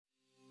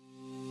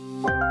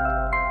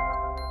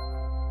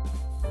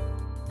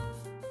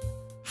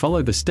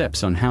Follow the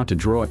steps on how to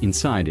draw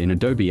inside in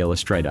Adobe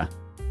Illustrator.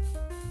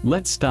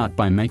 Let's start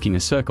by making a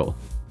circle.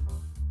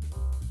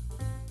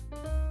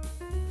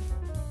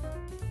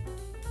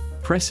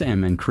 Press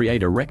M and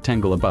create a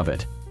rectangle above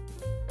it.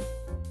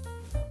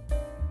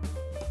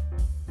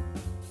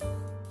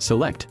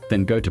 Select,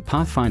 then go to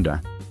Pathfinder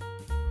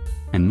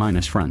and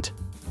minus front.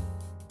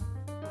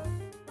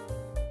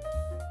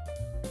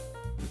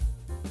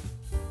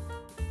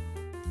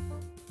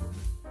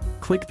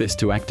 Click this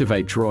to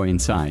activate Draw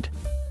Inside.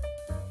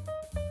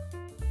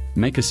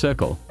 Make a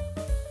circle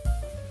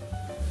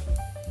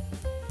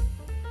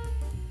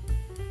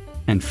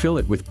and fill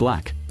it with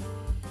black.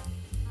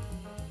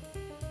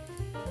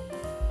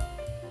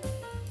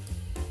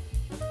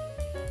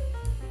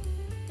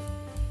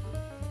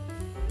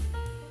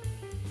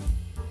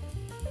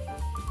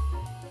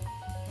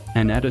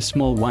 And add a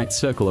small white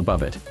circle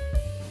above it.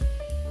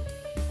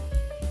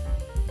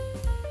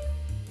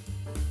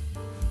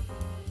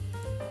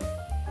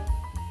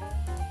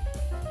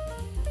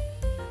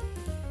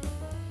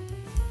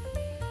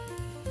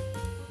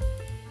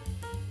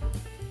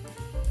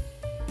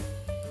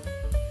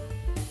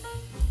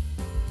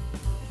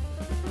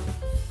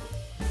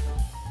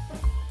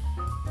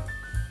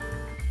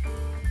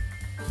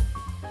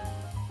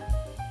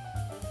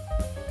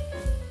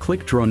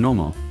 Click Draw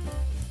Normal.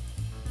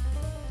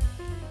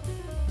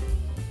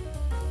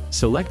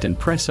 Select and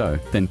press O,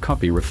 then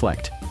copy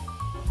Reflect.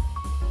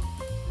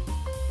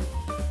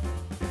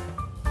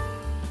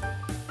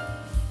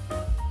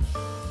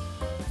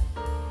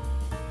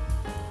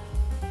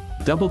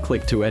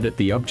 Double-click to edit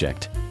the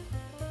object.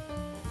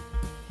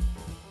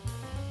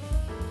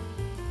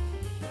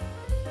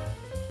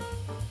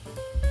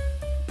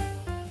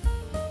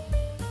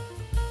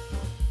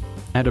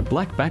 Add a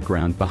black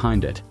background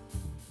behind it.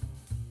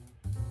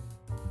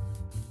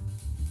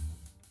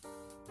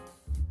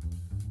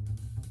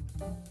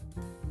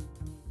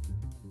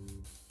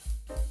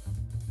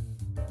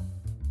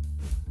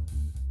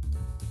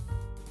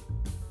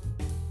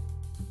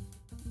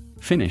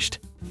 Finished.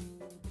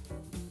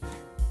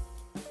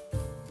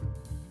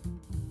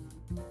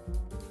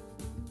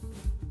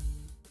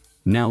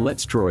 Now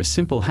let's draw a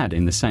simple hat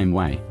in the same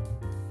way.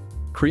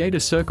 Create a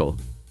circle.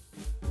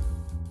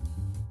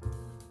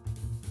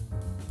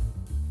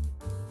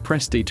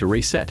 Press D to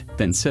reset,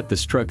 then set the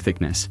stroke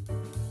thickness.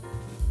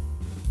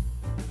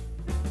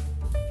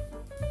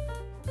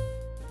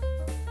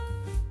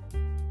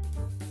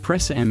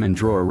 Press M and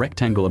draw a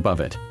rectangle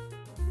above it.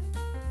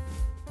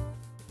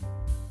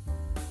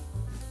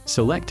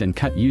 Select and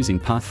cut using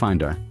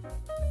Pathfinder.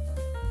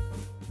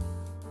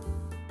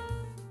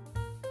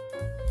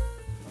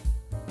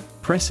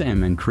 Press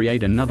M and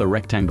create another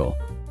rectangle.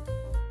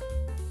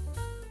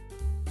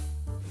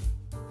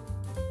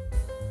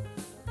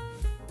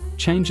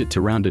 Change it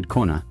to rounded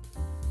corner.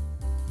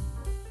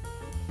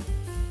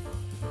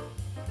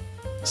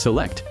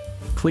 Select,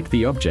 click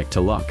the object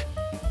to lock.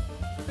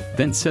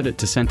 Then set it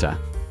to center.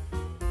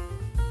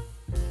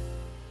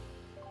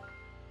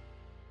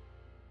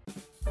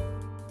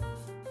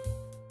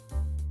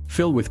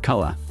 Fill with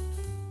color.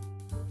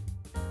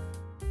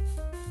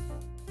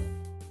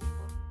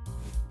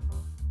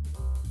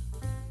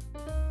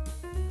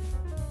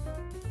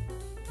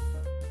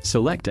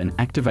 Select and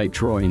activate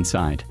Draw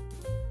Inside.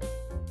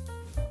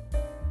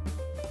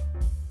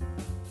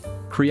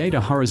 Create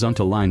a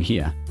horizontal line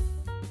here.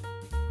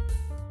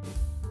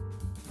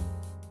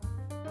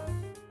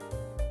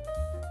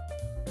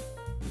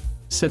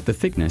 Set the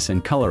thickness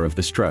and color of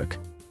the stroke.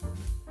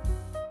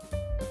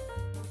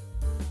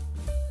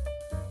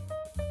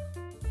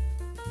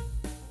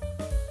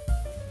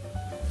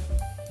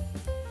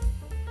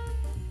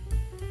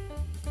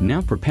 Now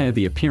prepare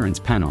the appearance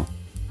panel.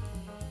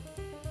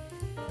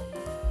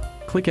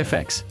 Click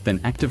FX,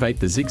 then activate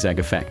the zigzag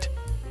effect.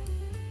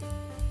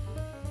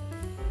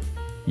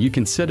 You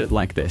can set it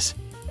like this.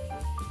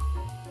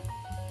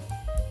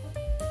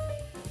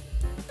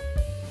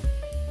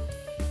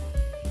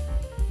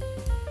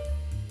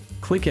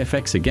 Click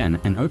FX again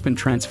and open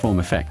Transform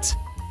Effects.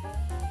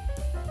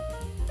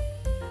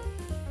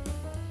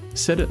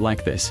 Set it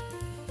like this.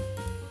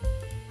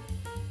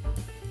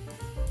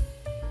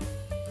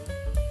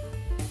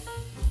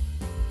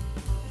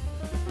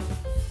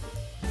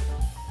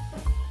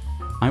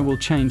 I will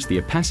change the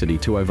opacity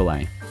to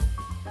overlay.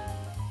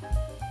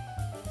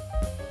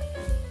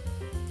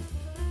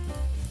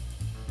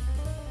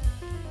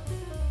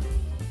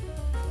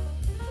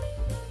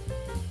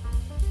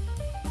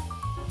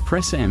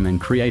 Press M and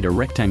create a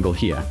rectangle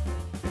here.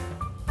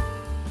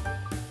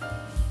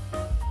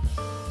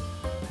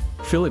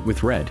 Fill it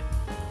with red.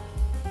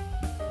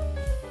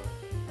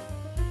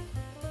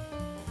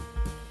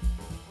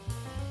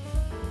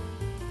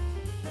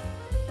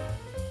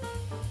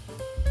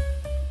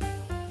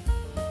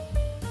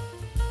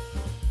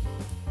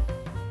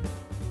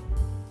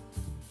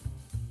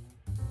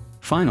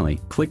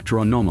 Finally, click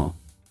Draw Normal.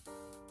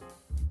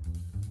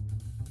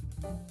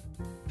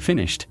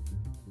 Finished.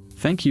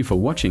 Thank you for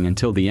watching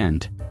until the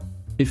end.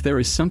 If there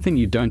is something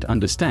you don't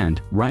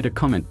understand, write a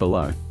comment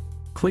below.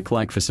 Click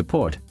like for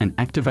support and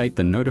activate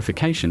the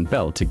notification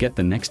bell to get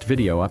the next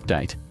video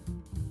update.